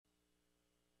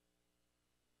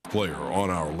player on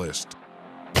our list.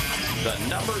 The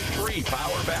number 3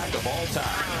 power back of all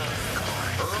time,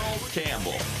 Earl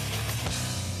Campbell.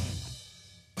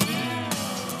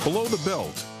 Below the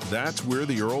belt, that's where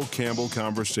the Earl Campbell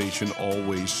conversation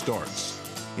always starts.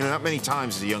 You know, not many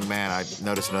times as a young man I've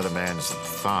noticed another man's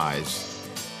thighs.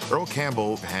 Earl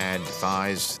Campbell had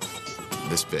thighs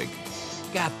this big.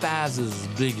 Got thighs as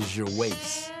big as your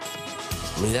waist.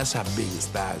 I mean, that's how big his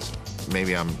thighs are.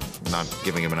 Maybe I'm not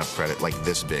giving him enough credit, like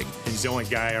this big. He's the only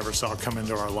guy I ever saw come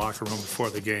into our locker room before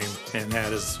the game and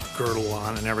had his girdle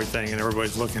on and everything, and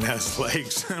everybody's looking at his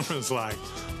legs. And it was like,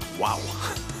 wow.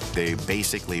 They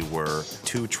basically were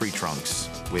 2 tree trunks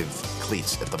with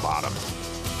cleats at the bottom.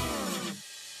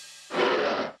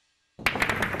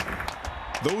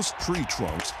 Those tree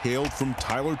trunks hailed from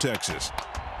Tyler, Texas,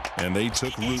 and they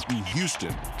took root in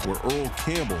Houston, where Earl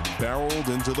Campbell barreled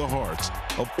into the hearts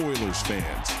of Oilers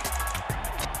fans.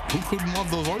 Who couldn't love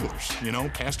those Oilers? You know,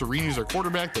 Pastorini's their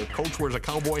quarterback, their coach wears a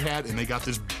cowboy hat, and they got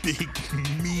this big,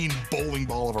 mean bowling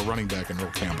ball of a running back in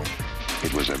Earl Campbell.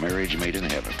 It was a marriage made in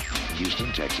heaven.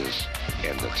 Houston, Texas,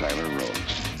 and the Tyler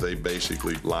Roads. They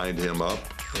basically lined him up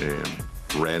and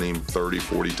ran him 30,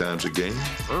 40 times a game.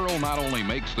 Earl not only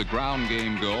makes the ground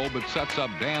game go, but sets up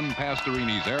Dan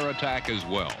Pastorini's air attack as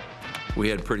well. We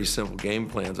had pretty simple game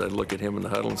plans. I'd look at him in the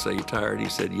huddle and say, "You tired?" He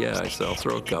said, "Yeah." I said, "I'll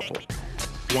throw a couple."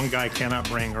 One guy cannot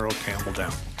bring Earl Campbell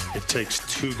down. It takes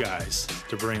 2 guys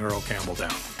to bring Earl Campbell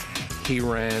down. He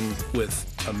ran with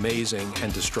amazing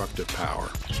and destructive power.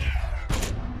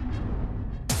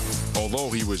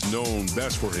 Although he was known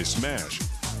best for his smash,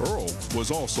 Earl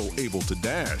was also able to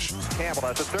dash. Campbell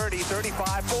has a 30,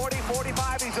 35, 40,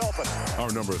 45, he's open.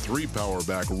 Our number 3 power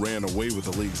back ran away with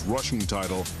the league's rushing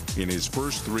title in his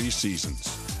first 3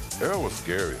 seasons. Earl was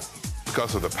scary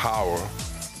because of the power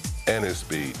and his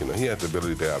speed. You know, he had the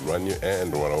ability to outrun you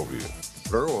and run over you.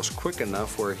 Earl was quick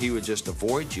enough where he would just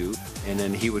avoid you, and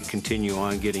then he would continue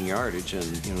on getting yardage,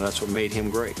 and you know that's what made him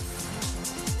great.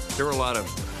 There were a lot of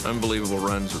unbelievable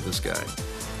runs with this guy.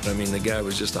 I mean, the guy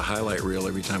was just a highlight reel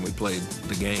every time we played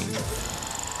the game.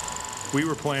 We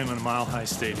were playing in a Mile High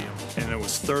Stadium, and it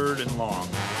was 3rd and long.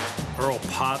 Earl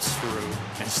pops through,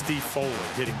 and Steve Foley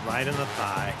hit him right in the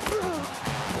thigh,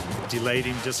 delayed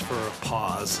him just for a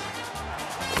pause,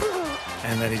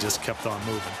 and then he just kept on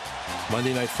moving.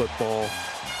 Monday Night Football,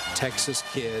 Texas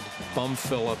kid, Bum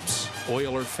Phillips,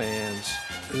 Oiler fans.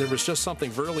 There was just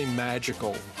something really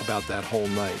magical about that whole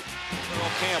night.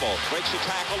 Earl Campbell breaks the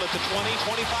tackle at the 20,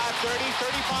 25, 30,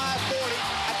 35, 40.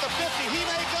 At the 50, he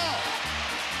may go.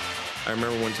 I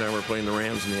remember one time we were playing the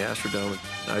Rams in the Astrodome.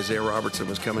 Isaiah Robertson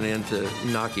was coming in to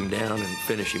knock him down and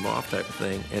finish him off type of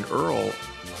thing. And Earl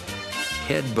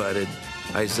head-butted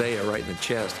Isaiah right in the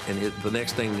chest. And the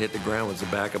next thing that hit the ground was the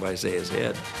back of Isaiah's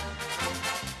head.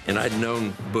 And I'd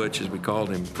known Butch, as we called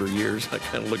him, for years. I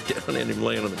kind of looked down at him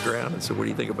laying on the ground and said, "What do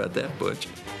you think about that, Butch?"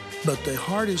 But the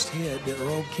hardest hit that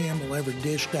Earl Campbell ever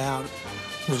dished out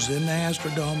was in the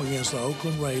Astrodome against the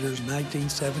Oakland Raiders in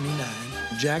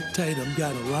 1979. Jack Tatum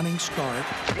got a running start,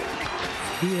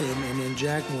 hit him, and then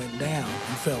Jack went down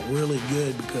and felt really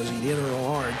good because he hit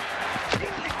Earl hard.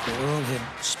 Earl had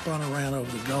spun around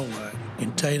over the goal line,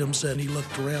 and Tatum said he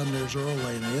looked around, and there's Earl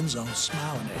laying in the end zone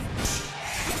smiling at him.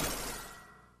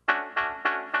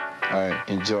 I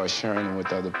enjoy sharing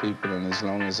with other people, and as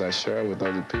long as I share with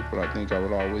other people, I think I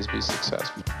would always be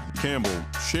successful. Campbell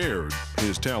shared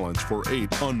his talents for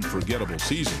 8 unforgettable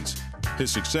seasons.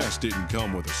 His success didn't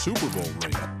come with a Super Bowl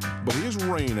ring, but his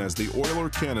reign as the Oiler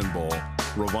Cannonball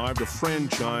revived a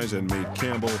franchise and made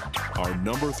Campbell our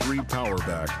number 3 power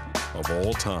back of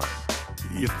all time.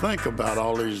 You think about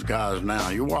all these guys now,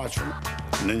 you watch them,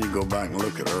 and then you go back and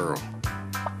look at Earl,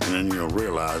 and then you'll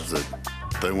realize that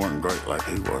they weren't great like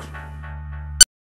he was.